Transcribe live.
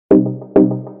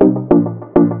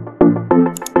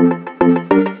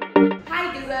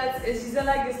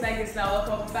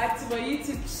back to my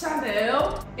YouTube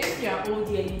channel. If you're old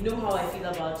here, you know how I feel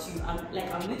about you. I'm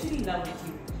literally in love with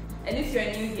you. And if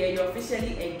you're new here, you're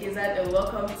officially a gizzard and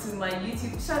welcome to my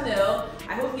YouTube channel.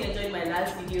 I hope you enjoyed my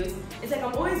last videos. It's like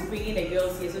I'm always bringing the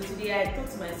girls here, so today I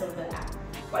thought to myself that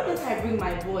why don't I bring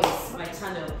my boys to my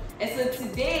channel? And so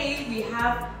today we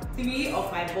have 3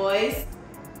 of my boys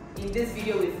in this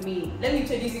video with me. Let me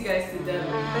introduce you guys to them.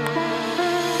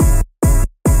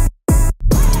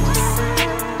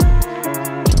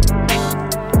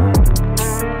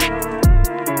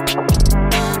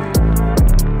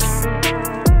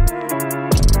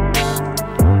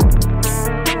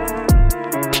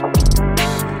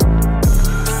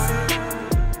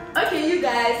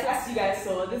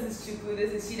 This is Chukwu,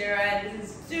 this is Chiderah, this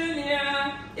is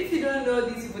Junior. If you don't know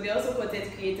these people, they're also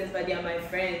content creators, but they are my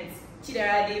friends.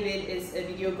 Chiderah David is a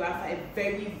videographer, a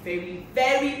very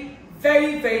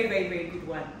good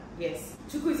one. Yes.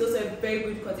 Chukwu is also a very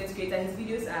good content creator. His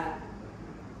videos are...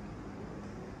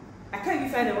 I can't even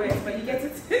find the word, but you get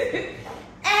it.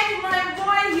 And my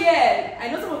boy here, I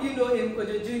know some of you know him,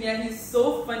 Kojo Junior. He's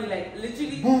so funny, like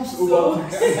literally so...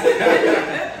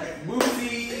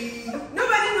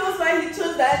 Nobody knows why he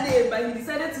chose that name, but he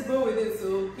decided to go with it,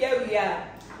 so here we are.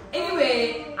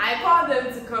 Anyway, I called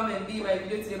them to come and be in my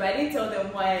video today, but I didn't tell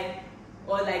them why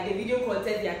or like the video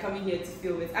content they are coming here to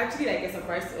film. It's actually like a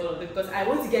surprise to all of them because I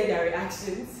want to get their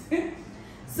reactions.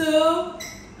 So,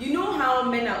 you know how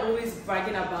men are always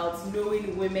bragging about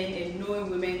knowing women and knowing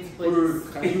women's bodies.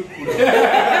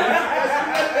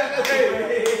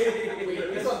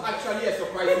 It's not actually a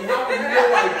surprise. You have no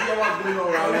idea what's going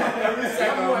on right now. Every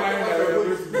second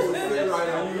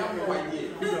you have no idea.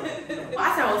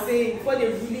 As I was saying before they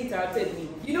really interrupted me,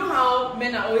 you know how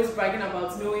men are always bragging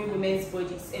about knowing women's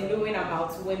bodies and knowing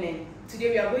about women. Today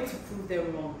we are going to prove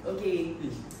them wrong. Okay.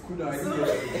 You'll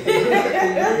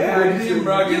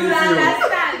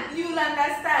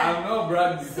understand. I'm not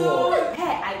bragged before. So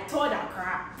hey, I thought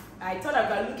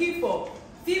I'm looking for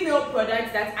female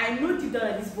products that I know deep down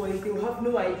that these boys they will have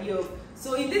no idea of.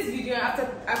 So in this video,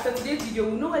 after today's video,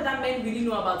 we'll know whether men really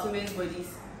know about women's bodies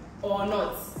or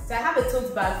not. So I have a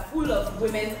tote bag full of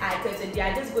women's items and they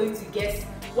are just going to guess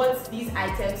what these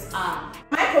items are.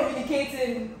 Am I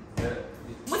communicating? Yeah.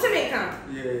 What's your make?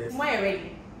 Yeah. Am I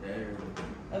ready? Yeah.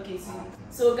 Okay,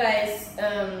 so guys,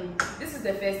 this is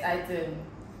the first item.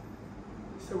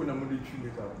 So when I'm going to chew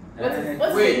makeup. What's the name?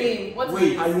 What's the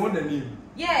name? I want the name.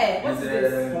 Yeah, what's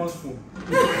this? Pond's phone.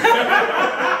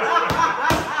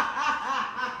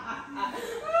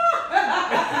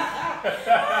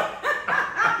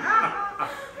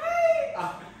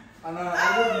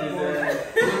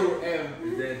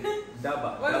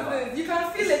 What is this? You can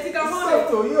feel it, you can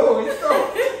hold it.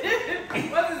 Stop.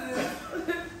 What is this?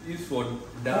 It's for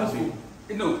dancing.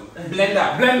 No, Blender.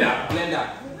 Yeah.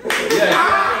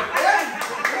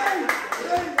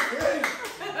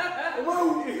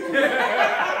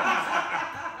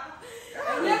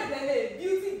 And yes, the name,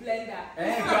 beauty blender.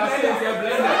 It's a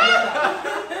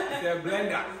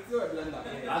blender. It's still a blender.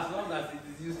 As long as it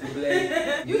is used to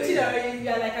blend. You Chiderah, you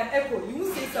are like an echo. You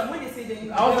will say some when they say then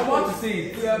you I was about to say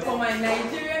it. For my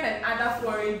Nigerian and other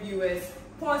foreign viewers,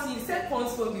 Pons, you said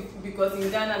Pons phone because in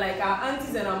Ghana, like our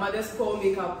aunties and our mothers call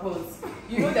makeup Pons.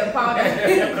 You know the powder,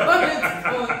 they call it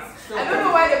Pons. I don't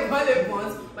know why they call it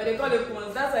Pons, but they call it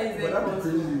Pons. That's why he said Pons.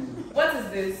 What is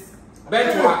this?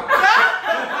 Benchmark.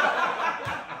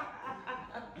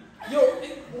 Yo,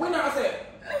 when I say,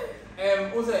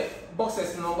 what's that?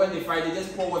 Boxers, you know, when they fry, they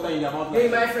just pour water in their mouth. Hey,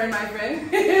 my friend.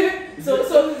 so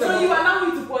you allow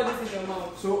me to pour this in your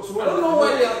mouth. So what? I don't know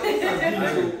why they are.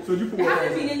 So you put It water.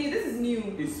 hasn't been any. This is new.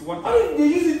 It's water. Oh, they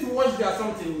use it to wash their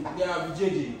something. They are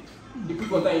VJJ. They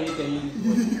put water in it and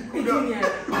use it. Junior. Is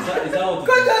that what it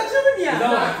Kojo is? Junior.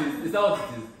 Is that what it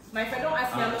is? My friend, don't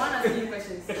ask me. I'm the one asking you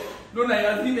questions. No, you're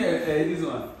asking me this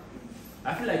one.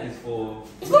 I feel like it's for...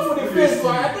 It's not for the face,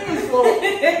 but I think it's for...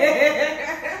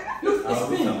 Look, it's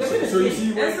pink. So you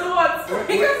see And so what?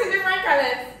 Because in different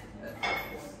colors.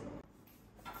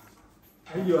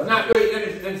 Nah, wait,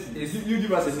 let me see. You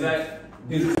give us a like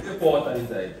this is for water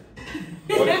inside.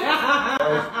 Or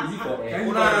is it for air?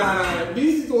 No.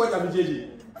 This is to watch VJJ.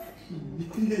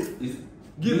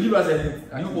 Give us a hint.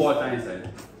 You pour water inside.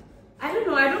 I don't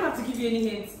know. I don't have to give you any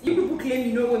hints. You people claim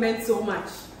you know women so much.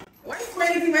 Why is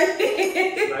smiling in my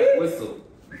face? Like whistle.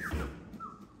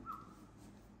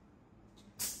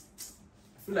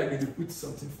 I feel like they put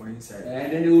something for inside.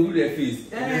 And then they will do their face.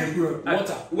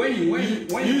 Water. When you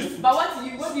But what do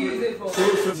you use it for? So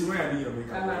when I do your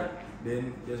makeup, right,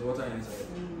 then there's water inside.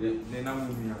 Then I'm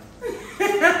moving out.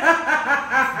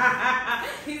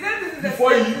 He said this is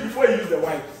before you use the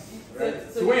wipes.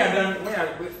 Right? So when you're done,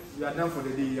 You are done for the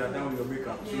day. You are done with your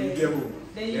makeup. So Yeah. you get home.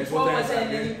 Then you There's pour water water and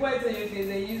inside then you there. pour it on your face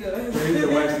and use it. Then use the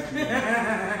white to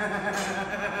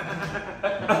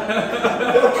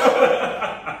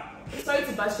clean. Sorry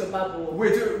to bash your bubble.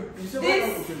 Wait, you said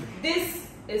This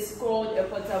is called a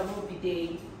portable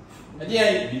bidet.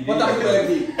 Yeah, what are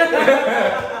you?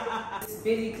 It's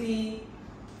basically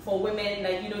for women,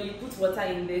 like, you know, you put water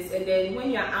in this, and then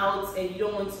when you're out and you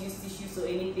don't want to use tissues or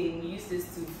anything, you use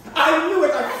this too. I knew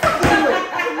it. I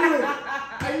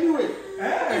knew it.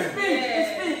 It's pink. Yeah.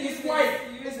 It's pink. It's white.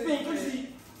 It's pink. You see.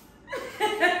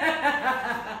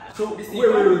 So This wait. is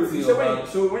So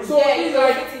when So Yeah, it's you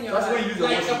like fit in your that's when bag. you use the a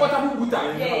washing portable buta.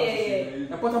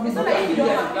 Yeah. A portable It's not buta. like you don't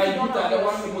have- Like you don't buta, have the your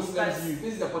one shoes, Muslims but- use.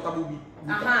 This is a portable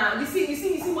buta. You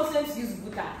see Muslims use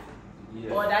buta.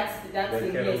 Yeah. Or that's That it,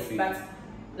 kind of yes. thing. But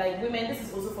like women, this is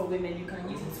also for women. You can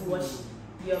use it to wash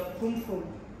your pum pum.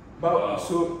 But Wow.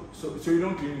 so you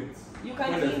don't clean it. You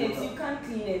can When clean there's it. water. You can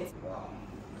clean it. Wow.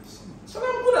 So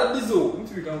I'm good at this though.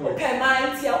 Until we can work. Okay,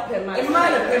 man.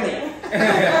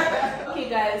 Okay,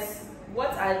 guys.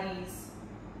 What are these?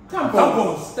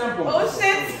 Tampons. Oh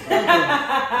shit!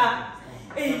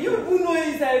 Hey, you who know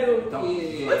inside though?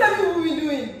 Yeah. What have you been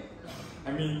doing?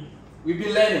 I mean, We've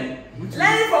been learning.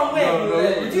 Learning from where? No,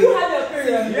 Do you have your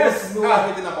period? Yes. Know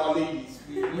everything about ladies.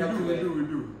 We we have to do.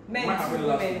 learn. Men Might two, happen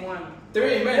last women week. one.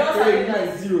 3 men, Girls 3 have women,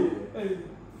 been 0.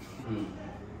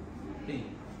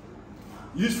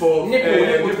 Use for Nipple, nipple,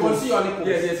 to nipples. conceal your nipples.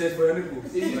 Yes, for your nipples.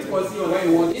 It's used to conceal when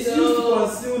you want. It's used to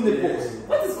conceal nipples.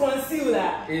 What is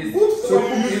concealer? Is Good So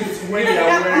you use it when they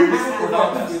are wearing this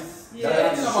product. Yeah.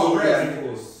 Everything about breast.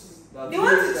 They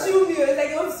want to chew me. It's like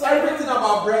they want to swallow. Everything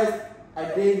about breast, I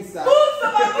did inside. Boobs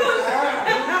about boobs.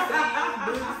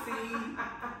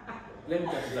 Let me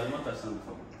touch it. I've not touched something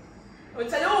before. Oh,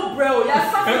 Charlie, oh, bro,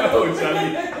 you're something. Oh,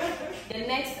 Charlie. The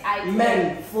next item.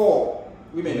 Men 4,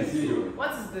 women 0.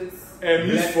 What is this?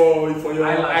 Use for your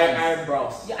Eyelashes.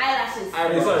 eyebrows. Your eyelashes.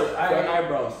 Sorry, your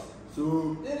eyebrows. So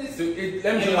So it,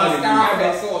 let me show you how they do Mascara it.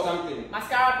 pencil or something.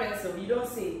 Mascara pencil. You don't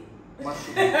say. See,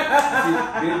 they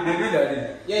do that.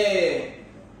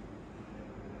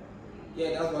 Yeah,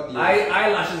 that's what they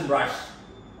Eyelashes brush.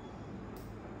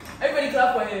 Everybody clap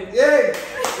for him. Yeah.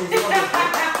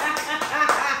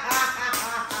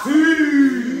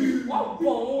 Wow,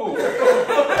 wow.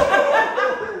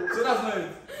 so that's not it.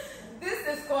 This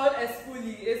is called a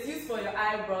spoolie. It's used for your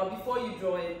eyebrow before you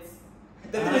draw it.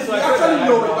 The thing is, So we I said actually that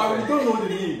know it, eyebrow but we don't know the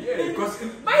name. Yeah, because But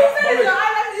you said it's your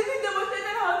eyelashes. You didn't demonstrate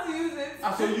how to use it.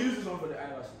 so you use this one for the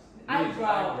eyelashes.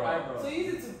 Eyebrow. So you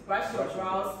use it to brush your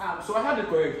brows out. So I had it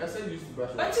correct. I said you used to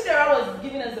brush. But Chiderah was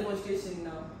giving us demonstration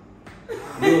now.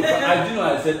 No, but I do know I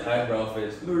said eyebrow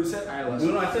first. No, you said eyelashes.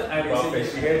 No, I said eyebrow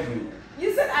first. She heard me. You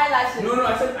said eyelashes. No,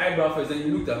 I said eyebrow first, and you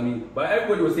looked at me. But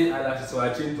everybody was saying eyelashes, so I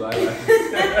changed to eyelashes.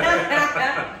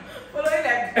 Following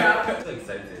that crowd. I'm so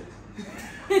excited.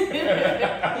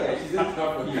 Yeah, she's in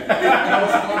trouble.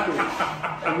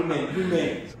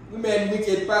 Women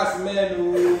wicked past men.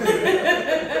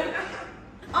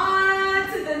 On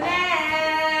to the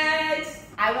next.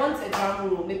 I want a drum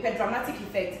roll. Make a dramatic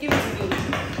effect. Give it to me.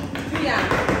 Julian.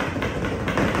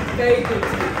 Very good.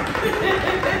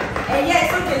 Yeah,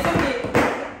 it's okay.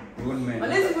 Good man.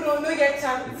 Unless people don't know your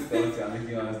chance. It's okay, I'm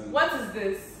making honest. What is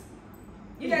this?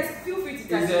 You guys feel free to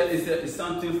touch it. It's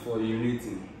something for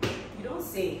urinating. You don't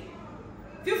say.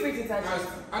 Feel free to touch it.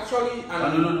 Actually,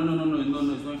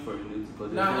 No, it's not for urinating.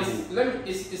 Because now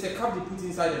it's a cup they put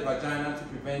inside the vagina to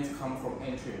prevent cum from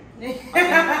entering. I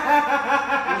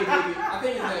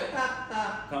think it's a.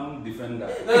 come defender.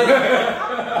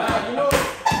 You know.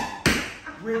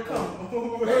 Welcome. I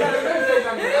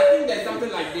think there's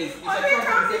something like this. It's a Okay, cup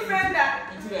come they take defender.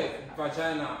 into the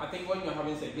vagina. I think when you're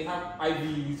having sex, they have IV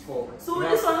used for. So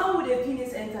this one, how would a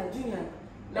penis enter, Junior?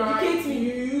 Now, Educate you me.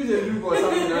 use a loop or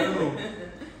something. I don't know.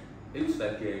 It's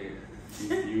like a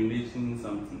urination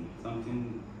something.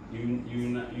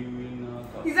 Urinal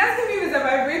cup. He's asking me if it's a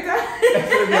vibrator.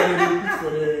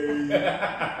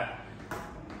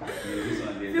 Yeah, this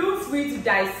one there. Feel free to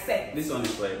dissect. This one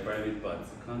is for a private part.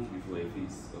 It can't be for a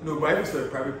face. No, but if it's for a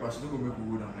private person, don't go make we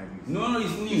go down like this. No,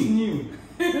 it's new.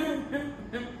 It's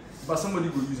new. But somebody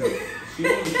go use it. She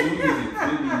won't use it.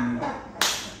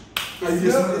 Maybe.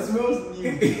 It smells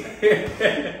new.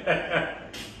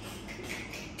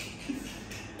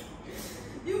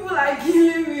 You will like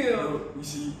killing me. You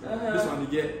see, this one you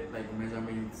get like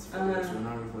measurements for Uh-huh. so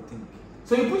now we for think.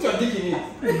 So you put your dick in it.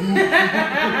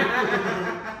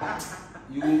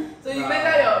 So you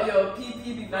measure your PP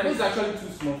before. Now this is actually too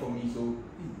small for me, so.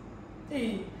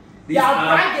 Hey. This Yeah, ad-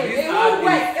 bragging. this It won't ad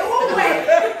work. It won't work.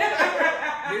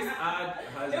 This ad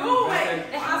has It won't work. been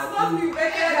It has not been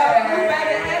vetted out by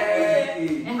the FDA.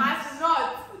 It has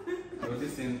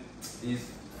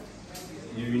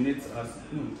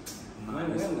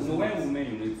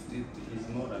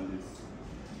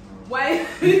Why?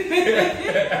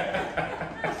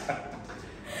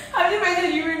 Have you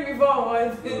mentioned urine before or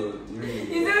what?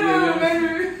 Is that what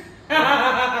remember?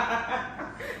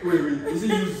 Wait. Is it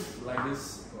used like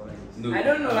this or like this? No, I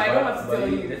don't know. I don't have to tell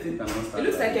you. Let it It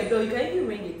looks like a bell. You can even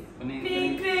ring it.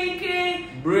 Cling, cling,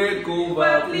 cling. Break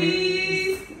over,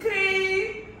 Please.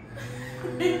 Cling.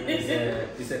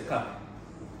 It's a cup.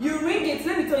 You ring it.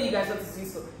 Let me tell you guys what it's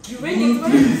used for. You ring it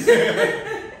when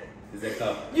It's a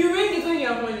cup. you ring it when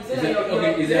you're horny. It's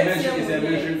a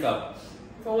measuring cup.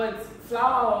 For what?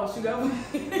 Flour or sugar?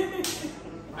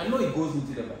 I know it goes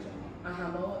into the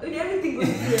vagina. But everything goes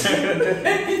into the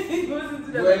everything goes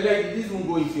into the Well, like this won't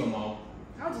go into your mouth.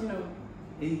 How do you know?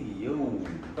 Hey yo.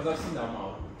 Because I've seen that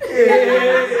mouth.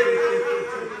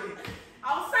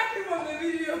 I'll sack you from the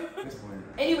video.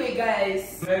 Anyway,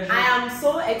 guys, I am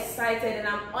so excited and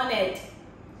I'm honored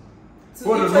to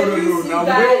introduce you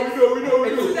guys.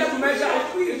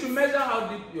 We should measure how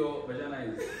deep your vagina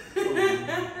is.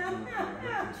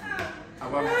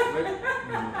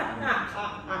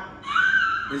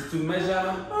 Is to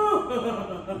measure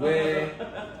where.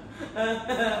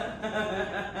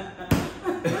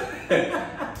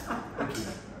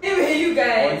 Anyway, you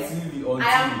guys, On TV.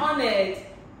 I am honored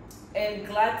and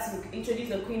glad to introduce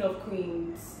the Queen of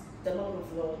Queens, the Lord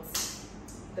of Lords,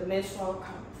 the menstrual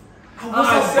cup. I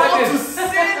was about to say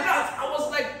that. I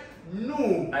was like,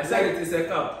 no. I said it is a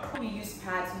cup. We use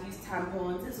pads, we use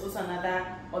tampons. This is also another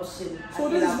option. So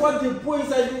this is what the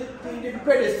boys are they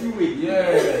prepare the stew with.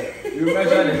 Yeah. You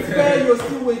measure You it. prepare your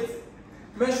stew with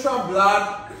menstrual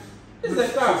blood. This is a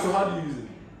cup. So how do you use it?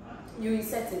 You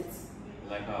insert it.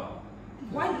 Like how?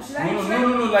 Why should I? No,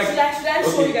 should like. I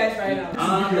show you guys right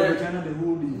now? You your vagina the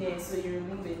whole day. Yeah, so you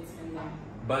remove it and then.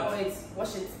 But oh wait,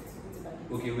 wash it. Put it back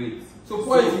in. okay, wait. So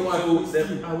boys, you want so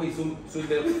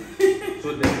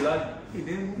the blood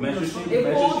menstruation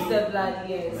It holds the blood,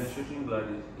 yes. menstruation blood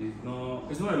is not.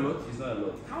 It's not a lot. It's not a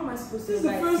lot. How am I supposed This to is the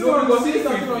like? first No, time because I'm seeing if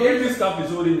something on this cup is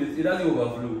holding it doesn't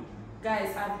overflow.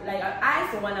 Guys, I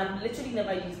for one, I've literally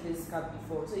never used this cup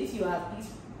before. So if you have, please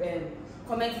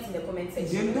comment it in the comment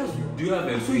section. Do you have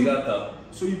a So bigger cup?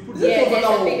 So you put Is it Yeah, there's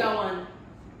for a that bigger one.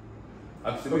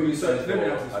 Actually, Okay, so let me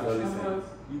ask this question. adolescents.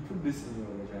 You put this in your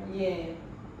vagina. Yeah.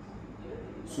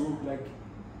 So like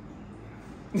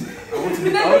I want to be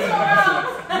That's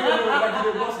like so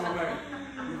it was my mind.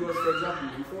 Because for example,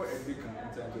 before a big can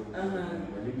enter into the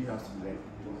lady has to be like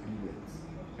properly wet.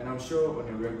 And I'm sure on a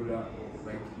regular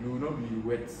like you will not be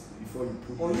wet before you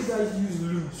put Or you guys use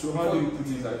lube. So how do you put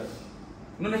it like?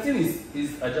 No, the thing is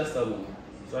adjustable.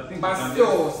 So I think. But you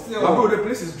can still. But bro, the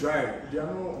place is dry. There are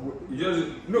no. you just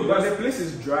No, but the place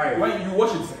is dry. when you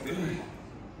wash it.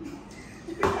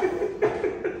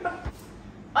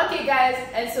 Okay, guys,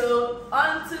 and so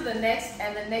on to the next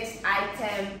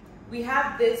item. We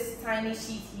have this tiny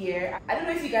sheet here. I don't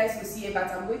know if you guys will see it, but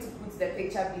I'm going to put the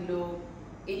picture below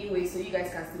anyway, so you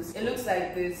guys can still see. It looks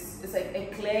like this. It's like a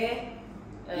clear.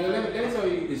 Yeah, let me tell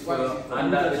you. It's what for is it for?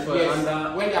 under. It's for Yes,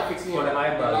 under. when they are fixing For the eye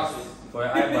bags. lashes. For the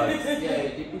eye bags. Yeah,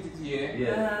 they put it here.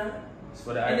 Yeah. It's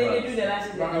for the eye And then they do bags. the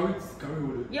lashes. But there. can we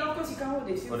hold it? Yeah, of course you can hold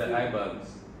it. For the eye bags.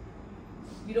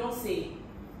 You don't say.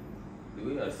 The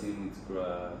way I see it,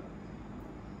 bruh.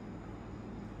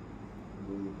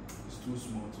 Bro, it's too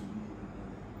small to be.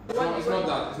 It's not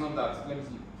that. It's not that. Let me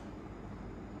see.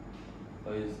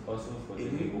 But it's also for the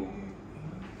Eh. nipple.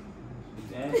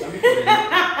 I mean for the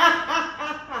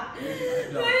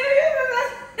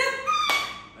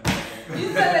You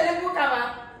said the nipple cover.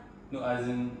 No, as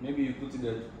in maybe you put it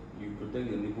that you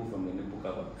protect the nipple from the nipple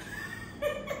cover.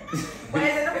 Why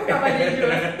is the nipple cover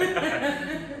dangerous?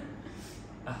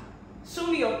 Show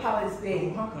me your powers,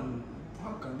 babe. How can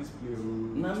this play a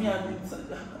role? Nami,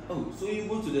 oh, so you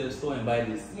go to the store and buy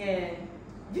this? Yeah.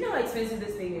 Do you know how expensive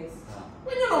this thing is?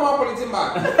 When you know what politin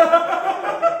bag.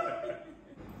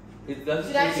 It does.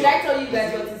 Should I tell you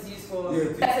guys what it's used for?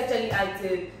 Yeah, That's actually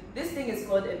active. This thing is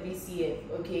called a BCF,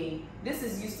 okay? This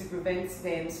is used to prevent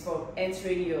sperms from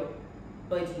entering your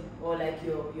body or like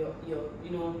your you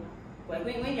know, like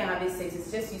when you're having sex,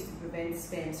 it's just used to prevent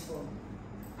sperms from.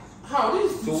 How?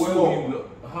 This is So too where small. will you block?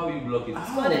 How will you block it? It's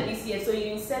called a BCF, so you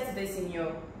insert this in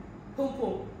your pum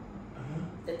pum,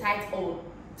 the tight hole.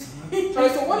 Sorry,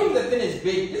 so what if the thing is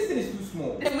big? This thing is too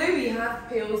small. The way we have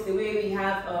pills, the way we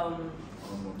have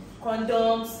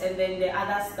condoms, and then the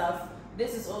other stuff.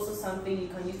 This is also something you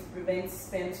can use to prevent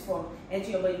sperms from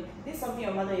entering your body. This is something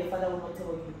your mother or your father will not tell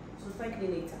you. So thank me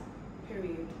later.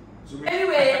 Period. So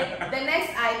Anyway, the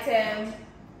next item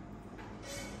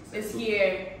is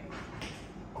here.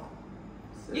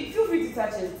 You feel free to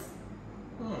touch it.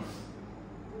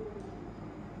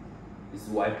 It's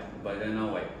wipe, vagina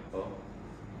wipe. Oh.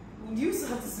 You used to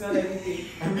have to smell everything.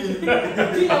 I mean,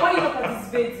 Junior, why you not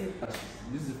participating?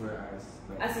 this is for your eyes.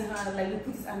 As in her, like you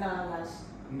put it under her lash.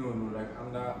 No, like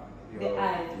under The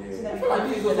eye. Yeah. So I that feel like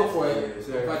this is also for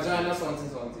Yeah. vagina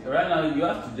something. Right now, you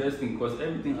have to just think because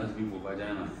everything has been for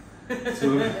vagina. So,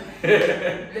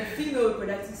 the female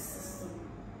reproductive system.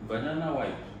 vagina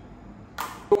wipe.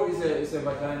 Oh, it's a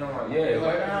vagina one. Yeah,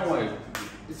 vagina wipe.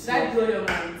 Should I blow your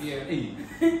mind? Yeah. Hey.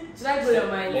 Should I blow your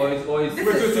mind? Or it's This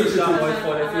is facial, or it's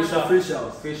for the facial. facial.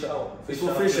 Facials. It's Facial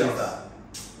for facials. cleanser.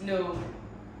 No.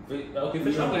 Okay,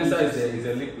 facial cleanser is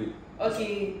a liquid.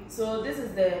 Okay, so this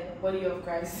is the body of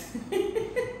Christ.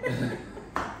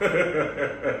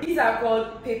 These are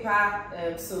called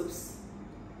paper soaps.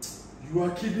 You are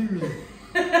kidding me.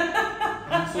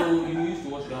 So you used to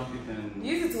wash your armpit and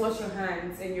You use it to wash your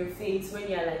hands and your face when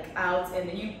you're like out, and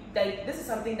then you like this is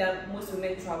something that most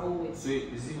women travel with. so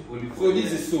is it only for So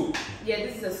this is soap. Yeah,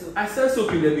 this is a soap. I said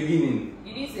soap in the beginning.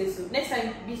 You didn't say soap. Next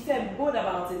time, be fair, be bold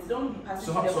about it. Don't be passive.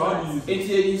 So with the how do words. you use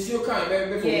it? It's your kind.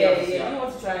 Yeah. You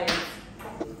want to try it?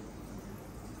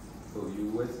 So you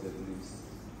wet the leaves.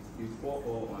 You pour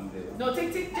all on there. No,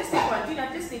 just take one. Do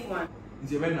that. Just take one.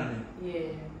 It's a banana. Yeah.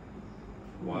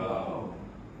 Wow.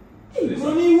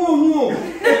 Money, whoa.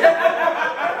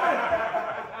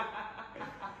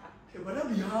 But that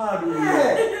be hard.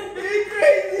 It's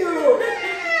crazy,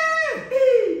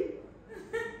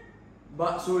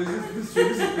 But so is this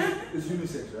is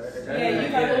unisex, right? Yeah, you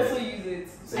can Yeah. also use it.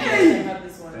 So you Hey! can have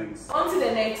this one. Thanks. On to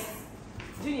the next.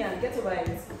 Junior, get over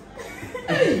it.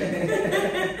 I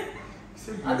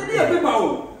didn't have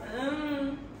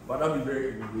paper. But that'd be very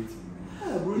irritating.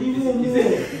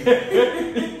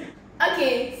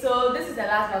 Okay, so this is the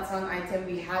last pattern item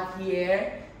we have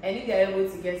here. And if they're able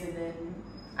to get it, then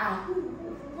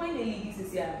when they leave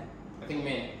this year. I think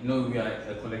man. No, we are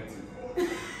a collective.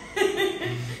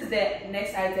 This is the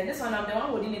next item. This one, I'm the one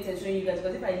holding it and showing you guys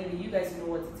because if I leave it, you guys know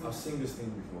what it I've is. seen this thing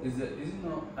before. Is it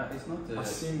not? It's not. I've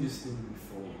seen this thing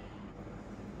before.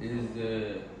 It is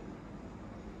the.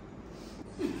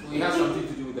 So it has something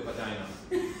to do with the vagina.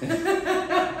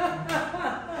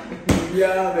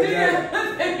 Yeah,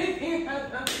 Everything has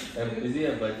something. Is it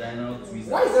a vaginal twist?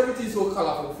 Why is everything so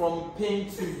colorful? From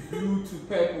pink to blue to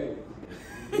purple.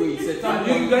 Wait, it's a tampon.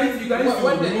 You guys when should the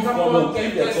remove tampon condom,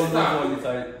 keep the gets condom stuck. all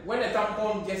inside. When the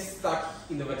tampon gets stuck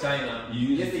in the vagina, You you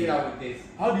use just take it. it out with this.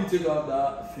 How do you take out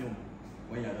that film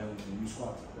when you're done with it? You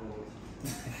squat.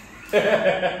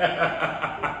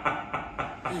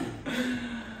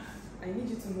 I need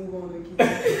you to move on, Vicky.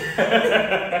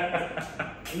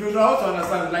 No, I want to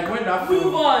understand. Like when that Move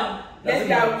film. on. Doesn't We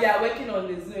matter. are working on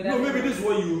this. No, maybe this is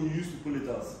what you used to pull it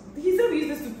out. He said we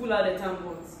use this to pull out the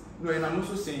tampons. No, and I'm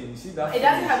also saying, you see that. It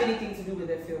doesn't have anything to do with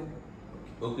the film.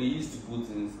 Okay, you used to put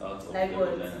things out of Like the what?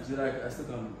 vagina. So like I still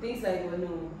can't. Things like what?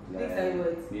 No. Things like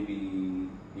what? Maybe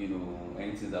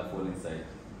anything that fall inside.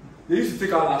 They used to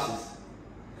take out lashes.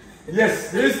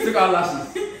 Yes, they used to take out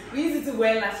lashes. We use it to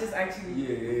wear lashes actually.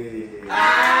 Yeah.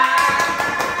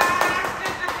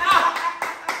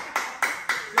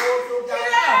 So guys,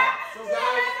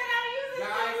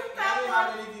 it doesn't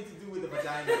have anything to do with the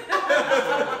vagina.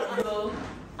 So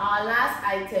our last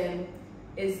item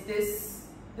is this.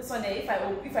 This one there, if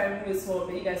I remove it small,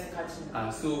 but you guys will catch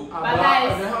it. So But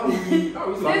guys, how we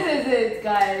this is it,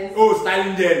 guys. Oh,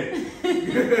 styling gel.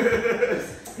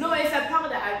 No, it's a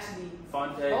powder actually.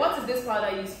 fountain. But what is this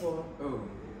powder used for? Oh.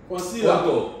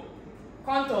 concealer.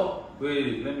 Contour.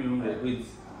 Wait, let me remove that. Wait.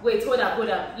 Wait, hold up.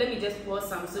 Let me just pour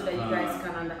some so that you guys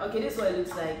can understand. Okay, this is what it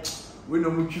looks like. We no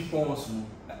more keep pons.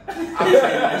 This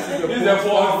is This is a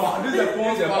pons. This is a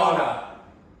pons powder.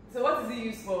 So what is it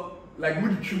used for? Like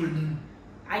with the chewing.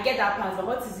 I get that part, but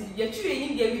what is it? You're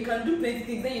chewing in there, we can do plenty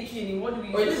things, then you're chewing. What do we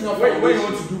use? Wait, this is not When you foundation.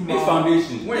 want to do This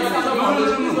foundation. When No, you no, no, want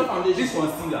foundation. This is not foundation. This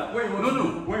concealer. when you want No.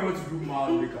 when you want to do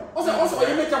mild makeup. Also,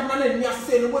 you make up money and me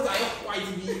say no, what I quite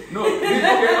be. No.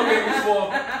 Okay. It's for.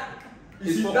 You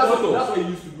It's see, for that's contour. what you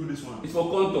used to do this one. It's for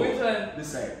contour. Which one? This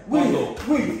side. Contour.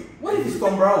 Wait, what is this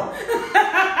Tom Brown?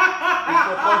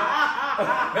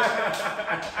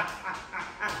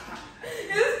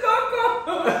 It's Coco!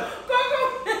 Coco!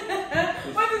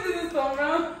 What is this Tom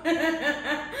Brown?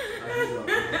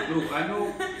 Look, I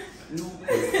know. No.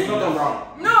 It's not Tom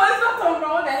Brown. No, it's not Tom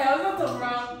Brown. What the hell? It's not Tom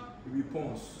Brown. It be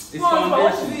pons. It's What is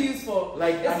foundation. it used for?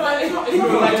 Like It's and foundation. it's No,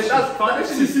 not like foundation.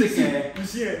 Foundation is thick, eh? You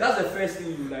see, that's the first thing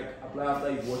you like apply after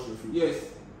you wash your face. Yes.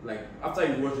 Like after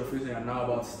you wash your face and you're now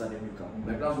about to start the makeup.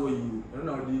 Like that's what you don't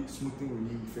know the smoothing we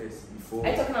need first before. Are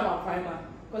you talking about primer?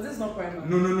 Because this is not primer.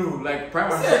 No. Like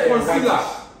primer. It's a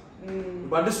concealer.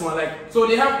 But this one like So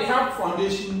they have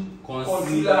foundation,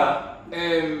 Concealer.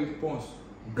 concealer, pons.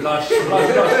 Blush. Blush.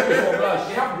 Blush. Before blush.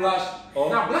 they have blush,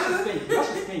 Now, blush is pink. Blush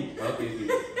is pink. Okay.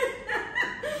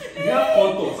 We have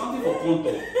contour, something for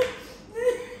contour.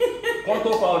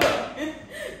 Contour powder.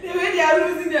 The way they are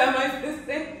losing their minds is the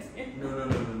same thing.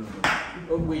 No.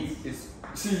 Oh, wait.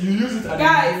 See, you use it at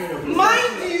Guys, the beginning of the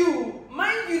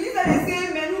mind you, these are the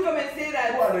same men who come and say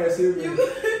that. Who are the same men?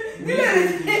 These are the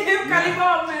same caliber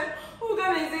of men who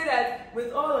come and say that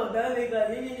with all of that makeup,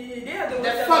 they are the The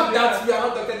ones fact that we are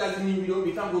not doctors doesn't mean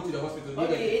we can't go to the hospital.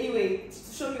 Okay, anyway,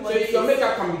 show me what So it your is.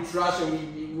 makeup can be trash and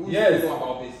we Yes. know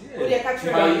about this. Oh, they're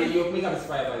catching But it. your makeup is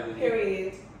fire by the way.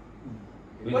 Period.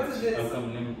 What is this?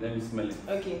 Let me smell it.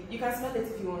 Okay, you can smell it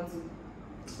if you want to.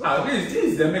 This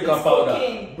is the makeup It's powder.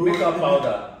 cocaine. Makeup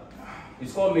powder.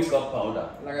 It's called makeup powder.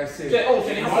 Like I said, So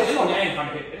anyone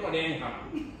the end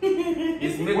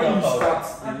It's when makeup you powder. start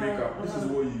the makeup, this is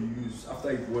what you use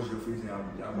after you wash your face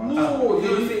and No,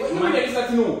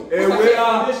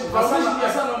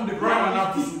 the brown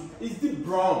it's deep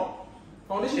brown.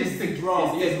 Foundation is thick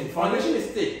brown. Yes, foundation is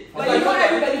thick. But you know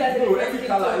everybody has a No, different every skin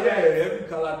color, tone. every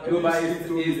color. No, but every it's- skin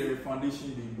tone it's- is a foundation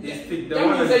they use. It's thick. The That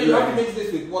one means that that you have to like mix this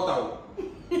with water.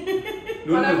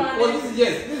 No. Oh,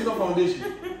 this is not foundation.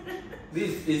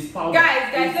 This is powder.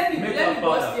 Guys, It's let me makeup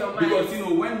bust powder. your mind. Because you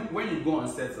know when you go on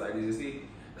sets like this, you say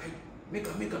like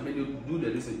makeup, then you do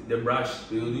the brush.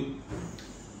 They will do.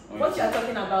 What you are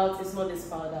talking about is not this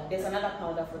powder. There's another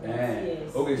powder for that.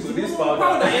 Yes. Okay, so this powder.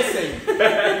 Powder essence.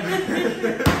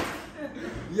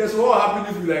 Yes, what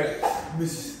happened if you like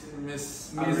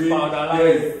Miss powder.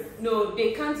 Yes. No,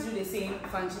 they can't do the same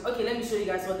function. Okay, let me show you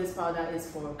guys what this powder is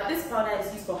for. This powder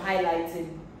is used for highlighting.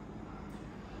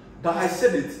 But I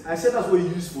said it. I said that's what you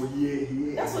use for here.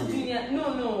 That's what Junior.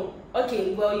 No.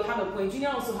 Okay, well you have a point. Junior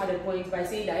also had a point by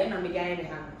saying that I'm a guy in the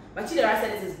hand. But Chiderah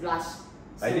said this is blush.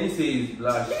 So, I didn't say it's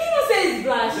blush. You didn't say it's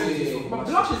blush. But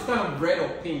blush is kind of red or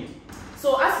pink.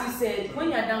 So as you said,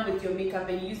 when you're done with your makeup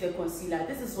and you use the concealer,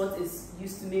 this is what is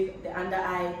used to make the under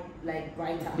eye like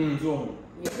brighter. Yeah.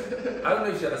 I don't know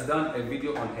if she has done a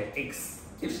video on her ex.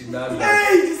 If she does that,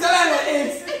 Hey, she's selling her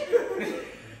eggs.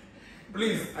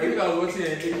 please. I think I was watching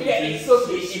it. Yeah, it's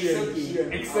okay.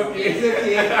 It's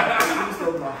okay.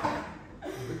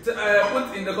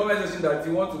 Put in the comment section that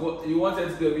you wanted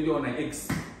to do a video on an ex,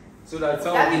 so that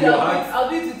some That of video your I'll hearts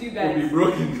do it with you will guys. be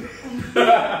broken.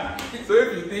 So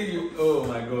if you think oh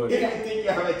my god, If you think you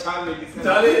have a child with this,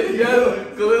 Charlie, yeah,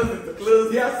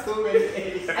 close. he has so many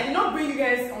eggs. I did not bring you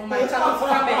guys on my channel to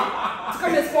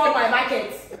come and spoil my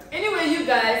market. Anyway, you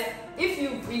guys, if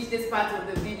you've reached this part of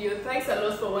the video, thanks a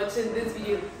lot for watching this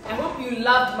video. I hope you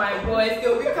loved my voice.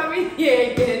 They'll be coming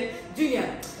here again. Junior.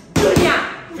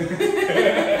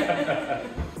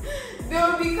 They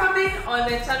will be coming on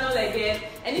the channel again,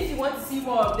 and if you want to see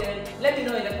more of them, let me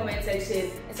know in the comment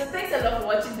section. And so thanks a lot for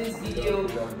watching this video.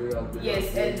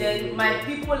 Yes, and then my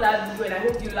people love you and I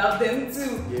hope you love them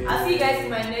too. I'll see you guys in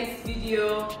my next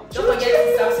video. Don't forget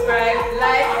to subscribe,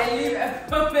 like, and leave a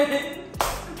comment.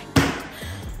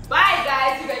 Bye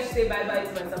guys. You guys should say bye bye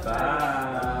to my subscribers.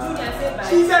 Bye. Junior, say bye.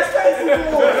 Jesus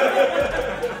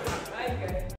Christ!